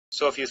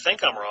So if you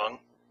think I'm wrong,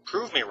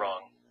 prove me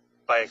wrong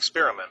by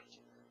experiment.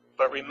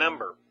 But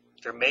remember,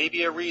 there may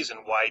be a reason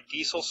why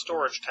diesel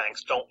storage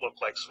tanks don't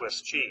look like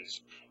Swiss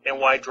cheese, and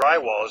why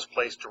drywall is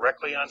placed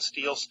directly on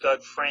steel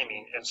stud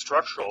framing and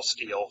structural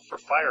steel for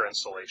fire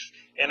insulation,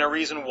 and a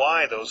reason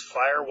why those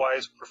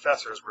FireWise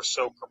professors were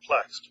so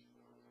perplexed.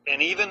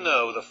 And even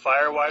though the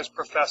FireWise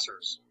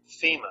professors,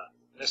 FEMA,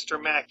 Mr.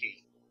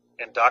 Mackey,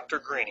 and Dr.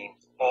 Greening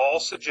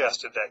all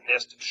suggested that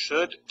NIST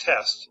should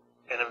test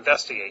and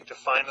investigate to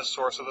find the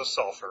source of the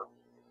sulfur,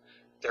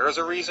 there is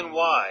a reason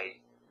why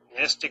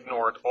NIST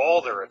ignored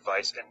all their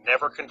advice and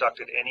never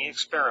conducted any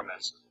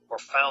experiments or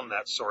found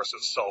that source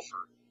of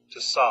sulfur to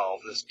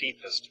solve this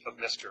deepest of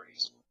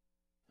mysteries.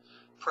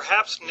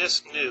 Perhaps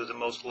NIST knew the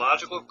most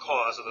logical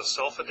cause of the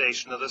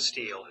sulfidation of the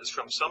steel is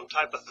from some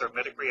type of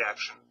thermitic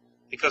reaction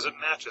because it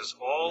matches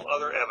all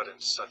other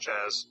evidence, such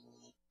as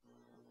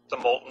the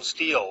molten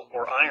steel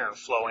or iron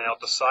flowing out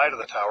the side of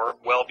the tower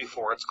well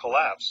before its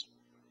collapse,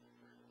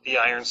 the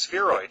iron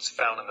spheroids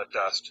found in the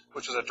dust,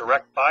 which is a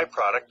direct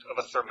byproduct of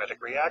a thermitic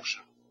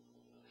reaction,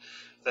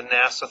 the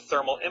NASA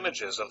thermal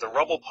images of the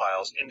rubble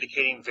piles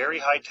indicating very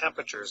high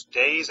temperatures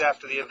days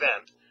after the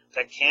event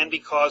that can be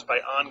caused by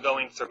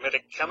ongoing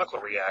thermitic chemical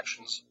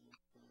reactions,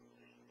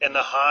 and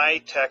the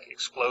high-tech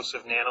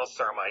explosive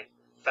nanothermite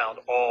found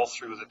all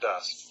through the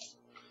dust.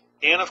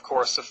 And of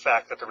course the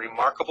fact that the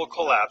remarkable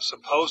collapse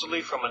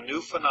supposedly from a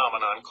new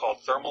phenomenon called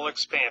thermal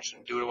expansion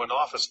due to an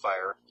office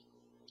fire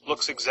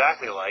looks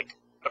exactly like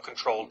a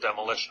controlled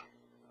demolition.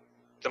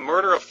 The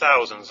murder of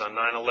thousands on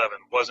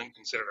 9/11 wasn't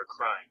considered a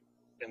crime,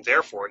 and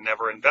therefore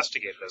never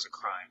investigated as a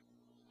crime,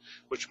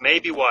 which may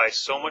be why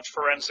so much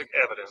forensic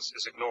evidence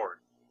is ignored,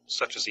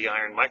 such as the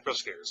iron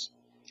microspheres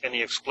and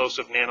the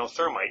explosive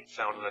nanothermite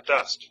found in the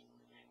dust,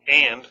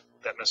 and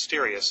that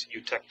mysterious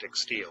eutectic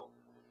steel.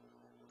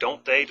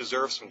 Don't they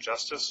deserve some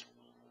justice?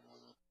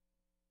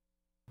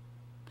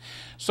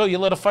 So you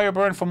let a fire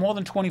burn for more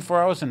than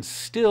 24 hours and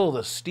still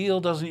the steel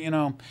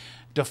doesn't,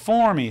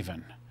 deform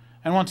even.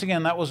 And once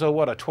again, that was a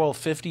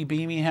 1250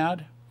 beam he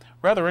had?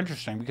 Rather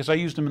interesting, because I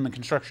used them in the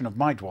construction of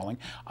my dwelling.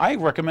 I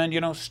recommend,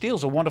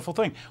 steel's a wonderful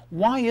thing.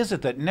 Why is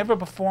it that never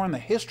before in the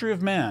history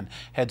of man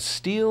had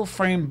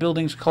steel-framed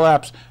buildings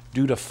collapse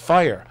due to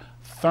fire,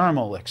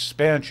 thermal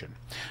expansion?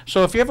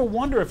 So if you ever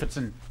wonder if it's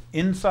an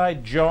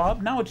inside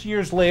job, now it's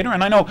years later,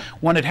 and I know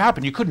when it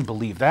happened you couldn't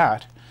believe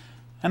that.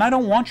 And I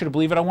don't want you to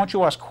believe it, I want you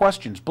to ask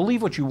questions.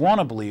 Believe what you want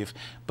to believe,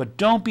 but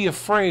don't be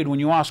afraid when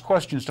you ask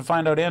questions to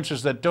find out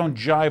answers that don't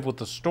jive with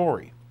the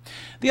story.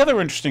 The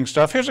other interesting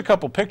stuff, here's a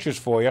couple pictures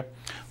for you.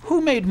 Who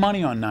made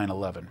money on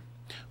 9/11?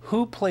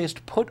 Who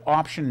placed put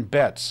option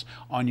bets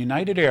on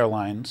United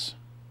Airlines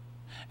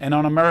and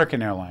on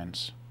American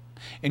Airlines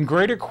in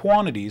greater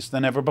quantities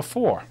than ever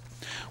before?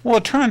 Well,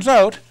 it turns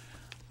out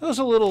there was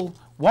a little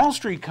Wall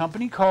Street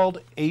company called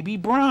A.B.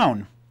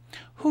 Brown.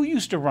 Who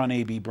used to run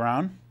A.B.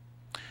 Brown?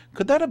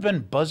 Could that have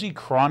been Buzzy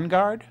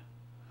Krongard?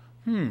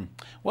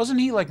 Wasn't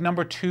he like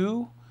number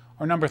 2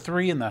 or number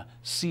 3 in the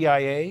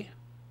CIA?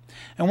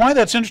 And why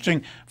that's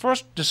interesting,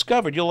 first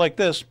discovered, you'll like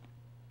this,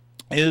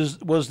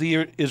 was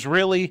the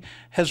Israeli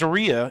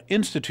Hezbollah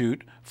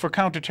Institute for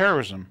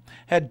Counterterrorism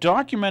had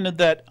documented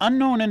that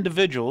unknown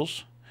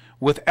individuals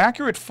with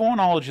accurate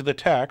foreknowledge of the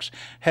attacks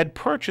had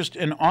purchased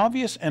an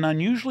obvious and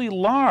unusually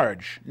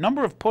large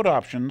number of put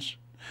options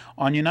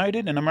on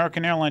United and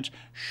American Airlines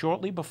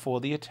shortly before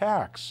the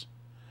attacks.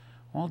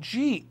 Well,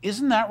 gee,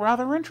 isn't that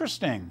rather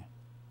interesting?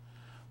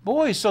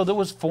 Boy, so there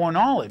was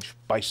foreknowledge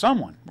by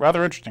someone.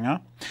 Rather interesting, huh?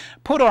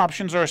 Put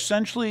options are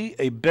essentially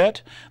a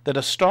bet that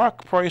a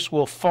stock price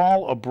will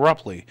fall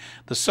abruptly.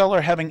 The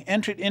seller, having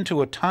entered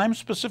into a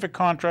time-specific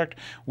contract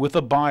with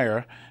a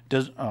buyer,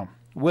 does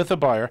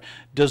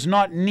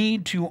not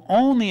need to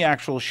own the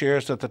actual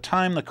shares at the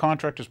time the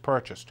contract is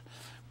purchased.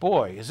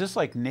 Boy, is this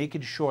like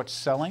naked short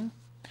selling?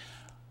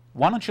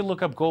 Why don't you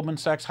look up Goldman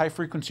Sachs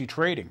high-frequency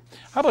trading?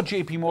 How about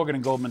JP Morgan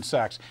and Goldman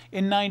Sachs?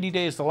 In 90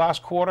 days, the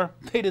last quarter,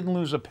 they didn't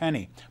lose a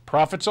penny.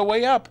 Profits are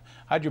way up.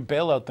 How'd your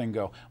bailout thing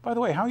go? By the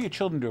way, how are your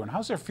children doing?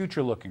 How's their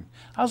future looking?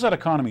 How's that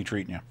economy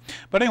treating you?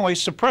 But anyway,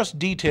 suppressed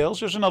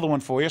details. There's another one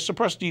for you.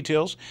 Suppressed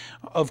details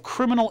of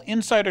criminal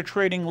insider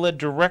trading led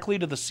directly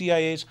to the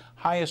CIA's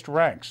highest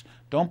ranks.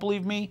 Don't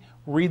believe me?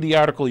 Read the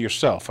article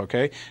yourself,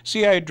 okay?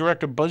 CIA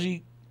Director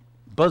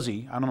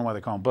Buzzy, I don't know why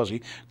they call him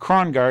Buzzy,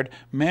 Krongard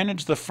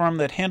managed the firm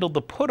that handled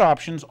the put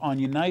options on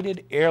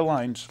United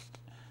Airlines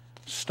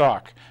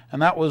stock.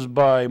 And that was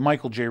by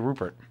Michael J.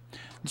 Rupert.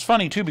 It's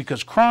funny, too,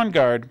 because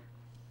Krongard,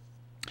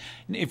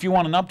 if you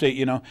want an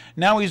update,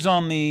 now he's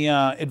on the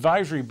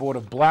advisory board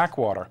of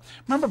Blackwater.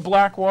 Remember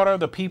Blackwater,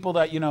 the people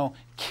that,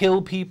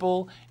 kill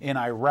people in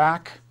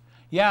Iraq?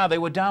 Yeah, they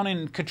were down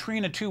in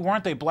Katrina, too,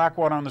 weren't they?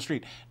 Blackwater on the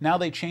street. Now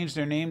they changed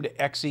their name to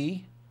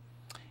XE.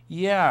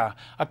 Yeah,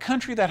 a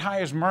country that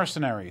hires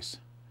mercenaries.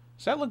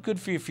 Does that look good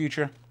for your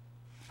future?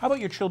 How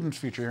about your children's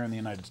future here in the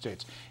United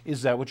States?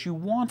 Is that what you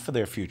want for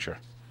their future?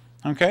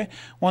 Okay?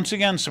 Once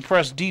again,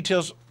 suppressed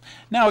details.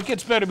 Now it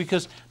gets better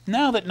because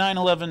now that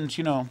 9/11's,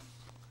 now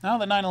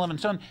that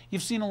 9/11's done,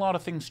 you've seen a lot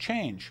of things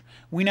change.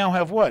 We now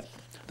have what?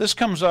 This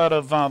comes out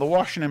of the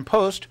Washington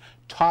Post.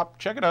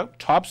 Check it out,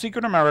 Top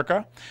Secret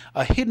America,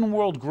 a hidden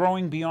world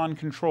growing beyond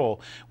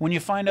control. When you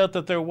find out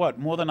that there are, what,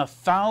 more than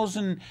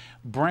 1,000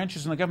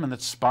 branches in the government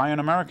that spy on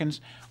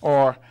Americans,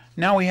 or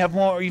now we have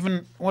more,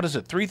 even,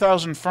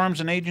 3,000 firms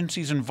and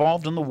agencies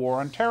involved in the war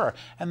on terror,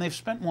 and they've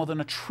spent more than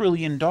 $1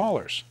 trillion.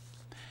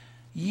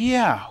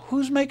 Yeah,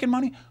 who's making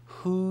money?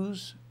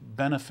 Who's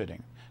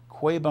benefiting?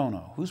 Cui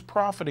bono? Who's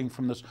profiting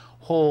from this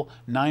whole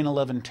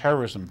 9/11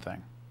 terrorism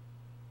thing?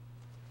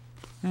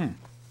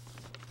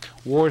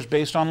 Wars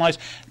based on lies.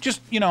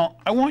 Just,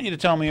 I want you to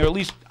tell me, or at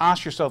least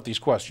ask yourself these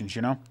questions,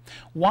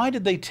 Why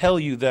did they tell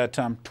you that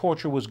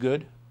torture was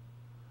good?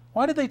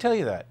 Why did they tell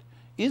you that?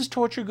 Is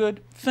torture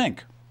good?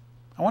 Think.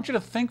 I want you to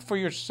think for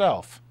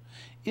yourself.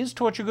 Is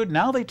torture good?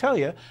 Now they tell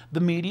you,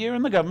 the media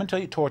and the government tell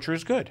you torture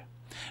is good.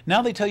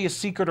 Now they tell you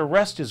secret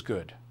arrest is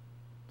good.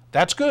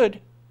 That's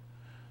good.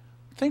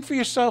 Think for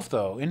yourself,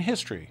 though, in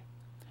history.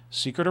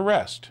 Secret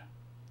arrest.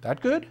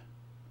 That good?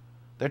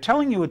 They're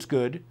telling you it's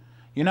good.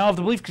 You now have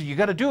the belief because you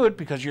got to do it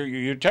because you're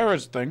a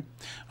terrorist thing.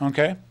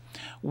 Okay?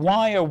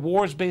 Why are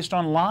wars based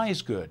on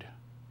lies good?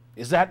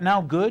 Is that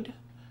now good?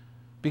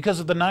 Because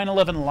of the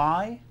 9/11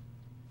 lie?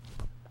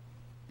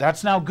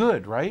 That's now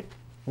good, right?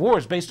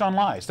 Wars based on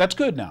lies. That's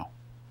good now,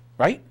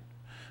 right?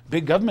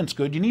 Big government's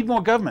good. You need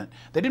more government.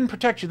 They didn't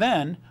protect you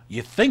then.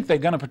 You think they're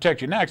going to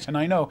protect you next, and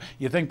I know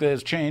you think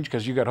there's change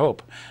because you got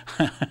hope.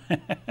 Don't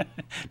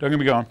get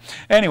me going.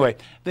 Anyway,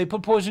 they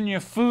put poison in your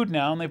food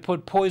now, and they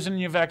put poison in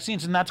your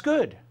vaccines, and that's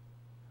good.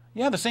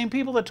 Yeah, the same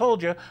people that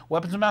told you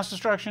weapons of mass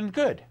destruction,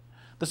 good.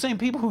 The same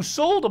people who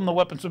sold them the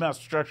weapons of mass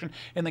destruction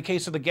in the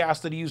case of the gas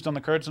that he used on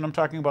the Kurds, and I'm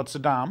talking about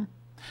Saddam.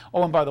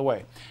 Oh, and by the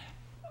way,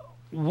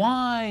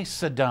 why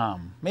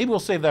Saddam? Maybe we'll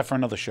save that for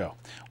another show.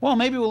 Well,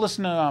 maybe we'll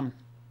listen to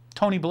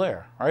Tony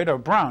Blair, right? Or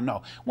Brown,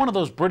 no. One of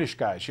those British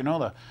guys,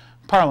 the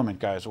parliament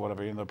guys or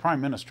whatever, the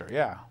prime minister,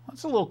 yeah.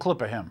 That's a little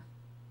clip of him.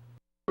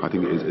 I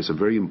think it's a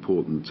very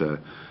important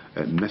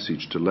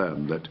message to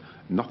learn that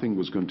nothing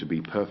was going to be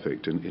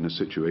perfect in a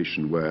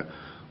situation where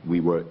we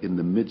were in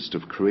the midst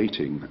of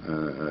creating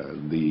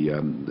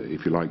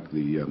if you like,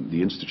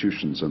 the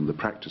institutions and the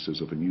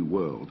practices of a new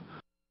world.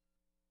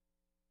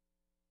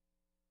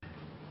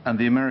 And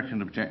the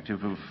American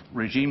objective of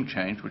regime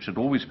change, which had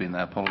always been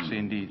their policy,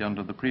 indeed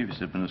under the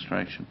previous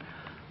administration,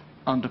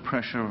 under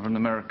pressure of an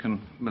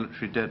American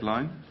military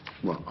deadline?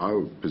 Well,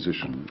 our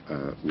position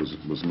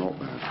was not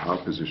that. Our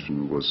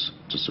position was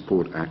to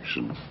support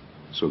action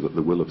so that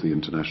the will of the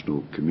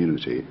international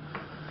community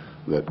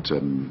that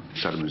Saddam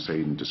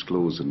Hussein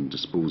disclose and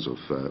dispose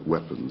of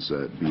weapons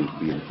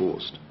be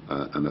enforced.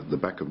 And at the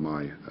back of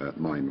my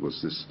mind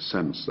was this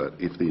sense that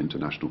if the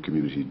international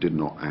community did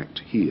not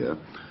act here,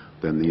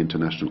 then the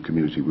international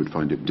community would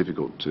find it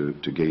difficult to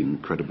gain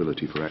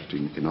credibility for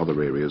acting in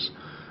other areas,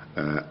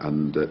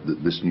 and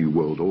this new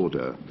world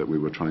order that we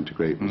were trying to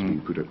create was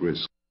being put at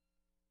risk.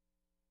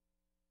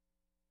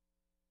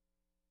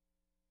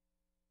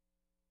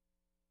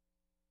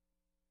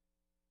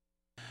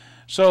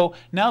 So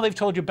now they've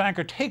told you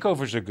banker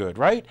takeovers are good,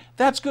 right?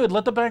 That's good.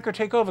 Let the banker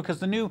take over because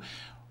the new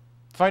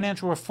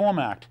Financial Reform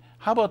Act,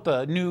 how about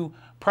the new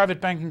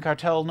private banking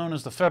cartel known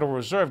as the Federal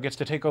Reserve gets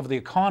to take over the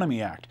Economy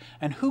Act?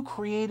 And who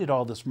created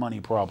all this money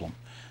problem?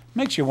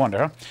 Makes you wonder,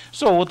 huh?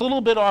 So with a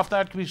little bit off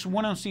that, we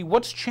want to see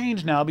what's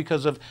changed now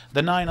because of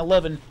the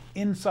 9/11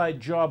 inside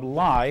job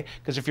lie,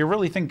 because if you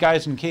really think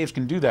guys in caves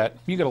can do that,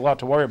 you got a lot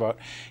to worry about.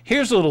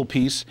 Here's a little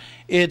piece.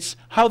 It's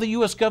how the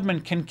U.S.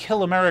 government can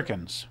kill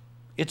Americans.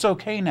 It's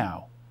okay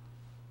now.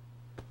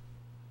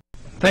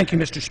 Thank you,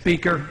 Mr.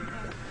 Speaker.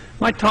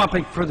 My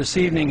topic for this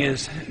evening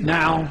is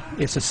now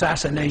it's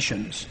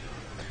assassinations.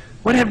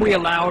 What have we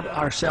allowed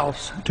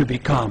ourselves to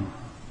become?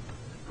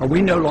 Are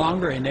we no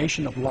longer a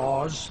nation of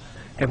laws?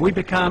 Have we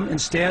become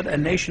instead a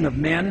nation of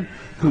men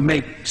who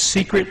make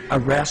secret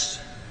arrests?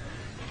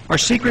 Are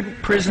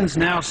secret prisons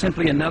now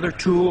simply another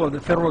tool of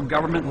the federal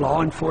government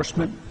law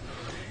enforcement?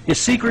 Is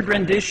secret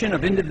rendition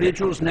of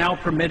individuals now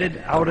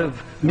permitted out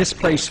of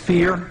misplaced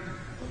fear?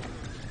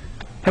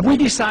 Have we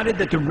decided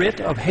that the writ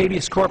of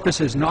habeas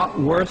corpus is not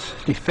worth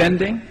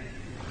defending?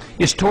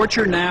 Is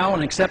torture now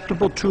an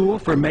acceptable tool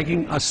for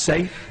making us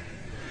safe?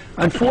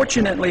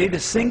 Unfortunately, the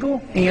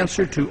single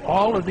answer to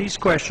all of these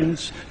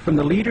questions from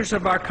the leaders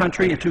of our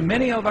country and to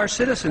many of our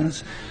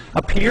citizens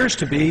appears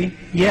to be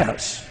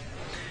yes.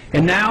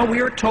 And now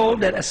we are told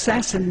that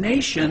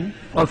assassination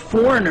of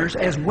foreigners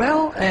as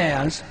well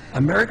as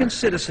American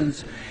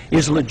citizens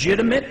is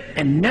legitimate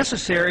and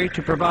necessary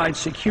to provide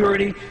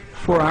security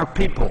for our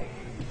people.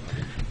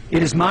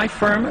 It is my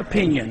firm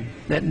opinion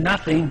that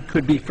nothing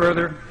could be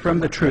further from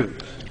the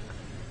truth.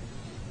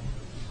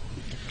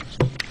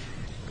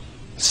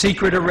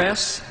 Secret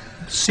arrests,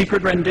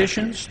 secret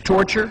renditions,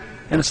 torture,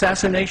 and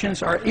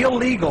assassinations are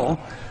illegal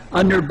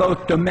under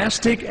both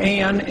domestic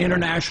and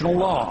international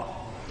law.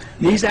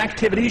 These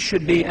activities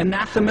should be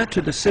anathema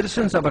to the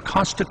citizens of a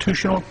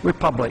constitutional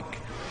republic.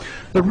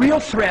 The real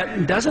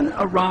threat doesn't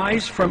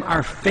arise from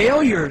our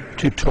failure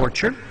to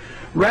torture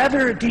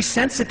rather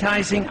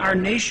desensitizing our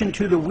nation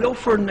to the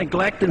willful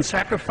neglect and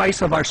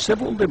sacrifice of our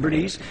civil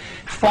liberties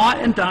fought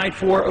and died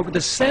for over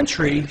the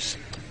centuries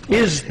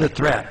is the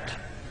threat.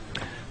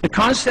 The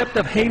concept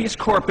of habeas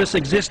corpus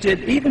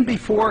existed even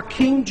before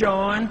King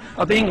John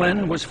of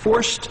England was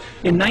forced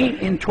in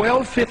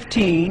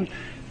 1215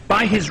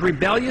 by his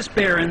rebellious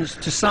barons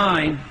to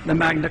sign the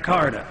Magna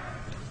Carta.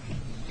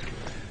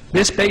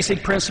 This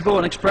basic principle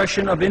and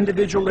expression of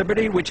individual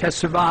liberty, which has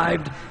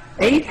survived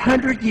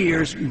 800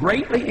 years,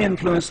 greatly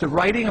influenced the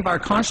writing of our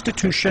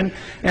Constitution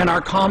and our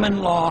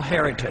common law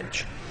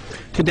heritage.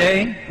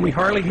 Today, we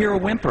hardly hear a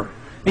whimper,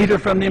 either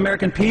from the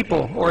American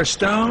people or a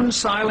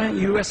stone-silent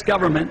U.S.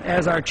 government,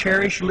 as our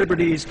cherished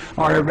liberties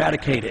are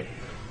eradicated.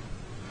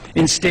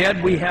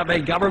 Instead, we have a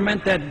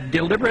government that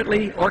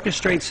deliberately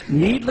orchestrates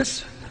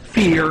needless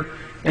fear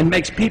and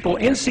makes people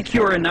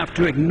insecure enough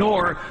to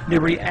ignore the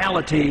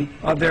reality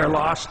of their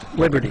lost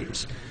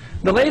liberties.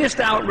 The latest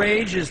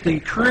outrage is the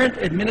current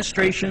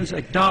administration's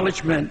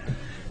acknowledgement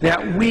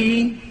that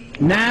we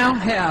now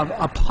have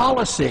a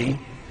policy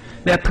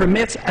that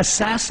permits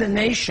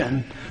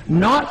assassination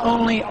not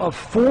only of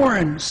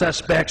foreign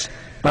suspects,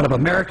 but of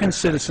American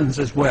citizens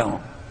as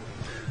well.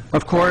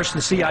 Of course,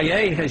 the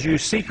CIA has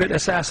used secret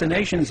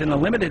assassinations in a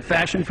limited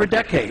fashion for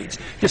decades,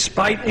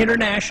 despite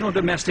international,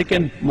 domestic,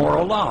 and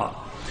moral law.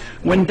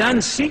 When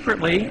done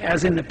secretly,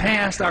 as in the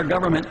past, our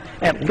government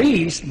at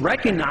least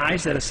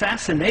recognized that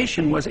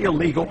assassination was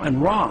illegal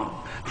and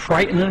wrong.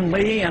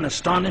 Frighteningly and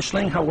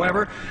astonishingly,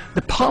 however,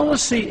 the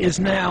policy is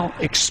now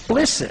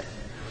explicit.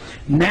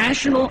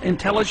 National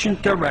Intelligence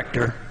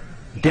Director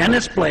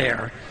Dennis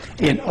Blair,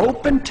 in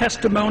open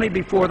testimony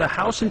before the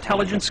House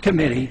Intelligence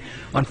Committee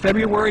on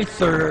February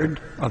 3rd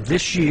of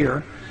this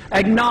year,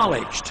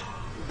 acknowledged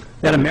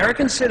that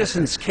American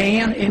citizens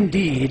can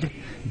indeed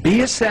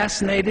be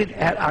assassinated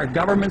at our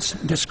government's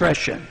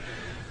discretion.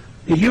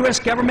 The U.S.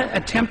 government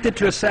attempted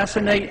to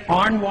assassinate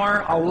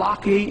Anwar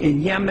al-Awlaki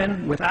in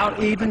Yemen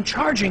without even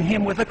charging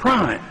him with a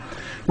crime.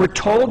 We're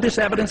told this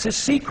evidence is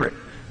secret,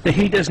 that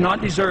he does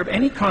not deserve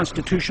any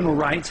constitutional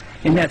rights,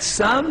 and that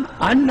some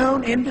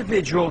unknown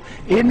individual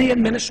in the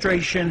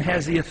administration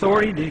has the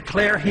authority to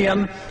declare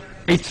him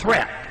a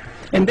threat,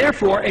 and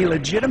therefore a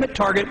legitimate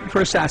target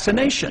for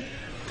assassination.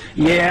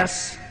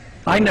 Yes,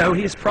 I know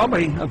he's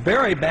probably a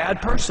very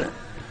bad person.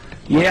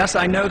 Yes,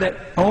 I know that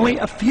only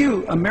a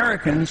few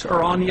Americans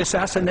are on the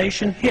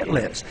assassination hit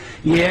list.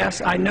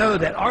 Yes, I know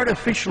that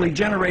artificially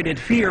generated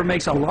fear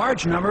makes a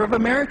large number of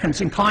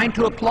Americans inclined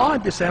to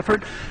applaud this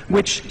effort,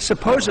 which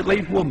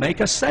supposedly will make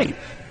us safe.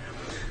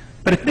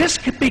 But if this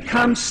could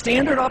become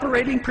standard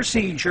operating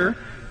procedure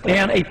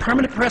and a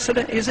permanent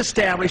precedent is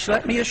established,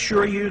 let me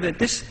assure you that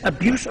this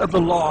abuse of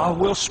the law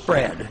will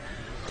spread.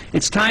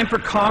 It's time for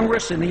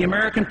Congress and the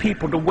American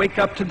people to wake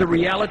up to the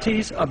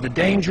realities of the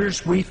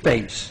dangers we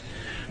face.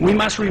 We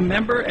must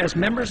remember, as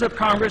members of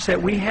Congress, that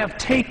we have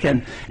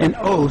taken an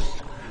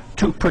oath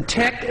to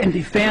protect and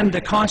defend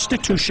the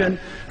Constitution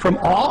from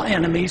all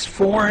enemies,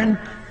 foreign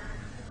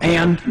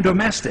and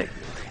domestic.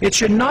 It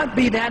should not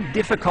be that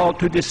difficult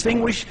to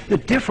distinguish the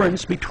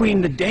difference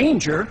between the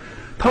danger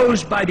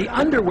posed by the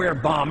underwear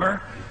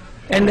bomber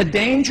and the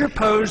danger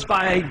posed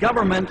by a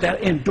government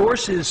that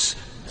endorses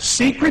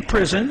secret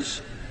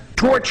prisons,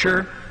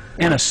 torture,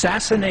 and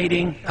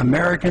assassinating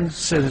American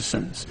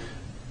citizens.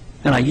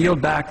 And I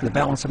yield back the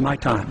balance of my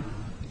time.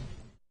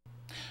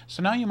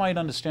 So now you might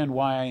understand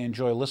why I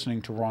enjoy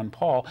listening to Ron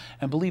Paul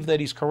and believe that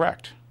he's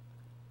correct.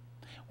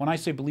 When I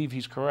say believe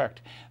he's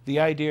correct, the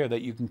idea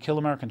that you can kill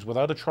Americans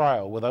without a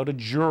trial, without a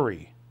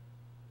jury.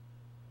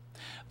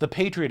 The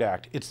Patriot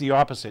Act, it's the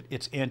opposite.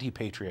 It's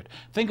anti-patriot.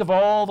 Think of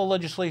all the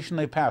legislation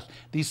they've passed.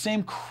 These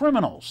same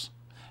criminals.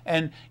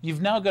 And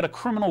you've now got a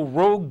criminal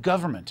rogue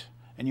government.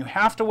 And you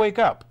have to wake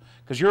up,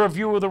 because you're a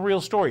viewer of the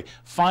real story.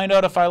 Find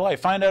out if I lie.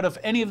 Find out if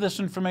any of this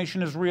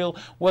information is real,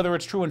 whether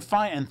it's true, and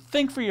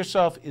think for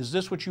yourself, is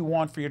this what you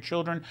want for your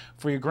children,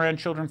 for your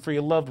grandchildren, for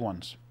your loved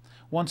ones?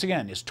 Once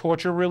again, is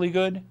torture really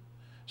good?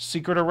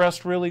 Secret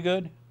arrest really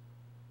good?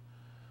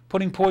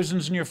 Putting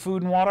poisons in your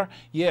food and water?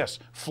 Yes.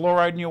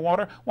 Fluoride in your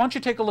water? Why don't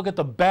you take a look at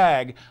the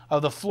bag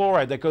of the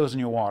fluoride that goes in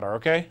your water,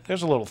 okay?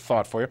 There's a little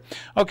thought for you.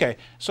 Okay,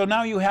 so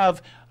now you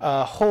have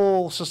a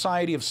whole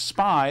society of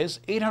spies,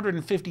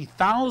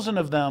 850,000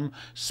 of them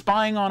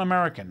spying on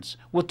Americans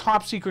with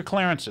top secret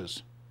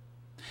clearances.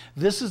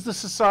 This is the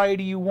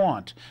society you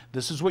want.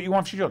 This is what you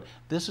want for your children.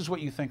 This is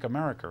what you think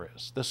America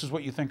is. This is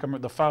what you think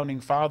the founding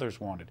fathers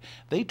wanted.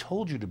 They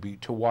told you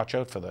to watch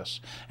out for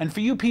this. And for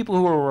you people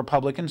who are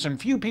Republicans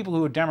and for you people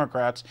who are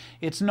Democrats,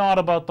 it's not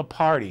about the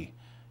party.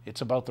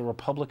 It's about the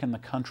republic and the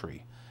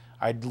country.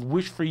 I'd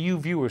wish for you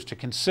viewers to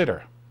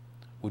consider,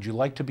 would you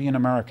like to be an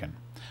American?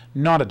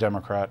 Not a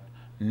Democrat,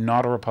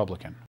 not a Republican.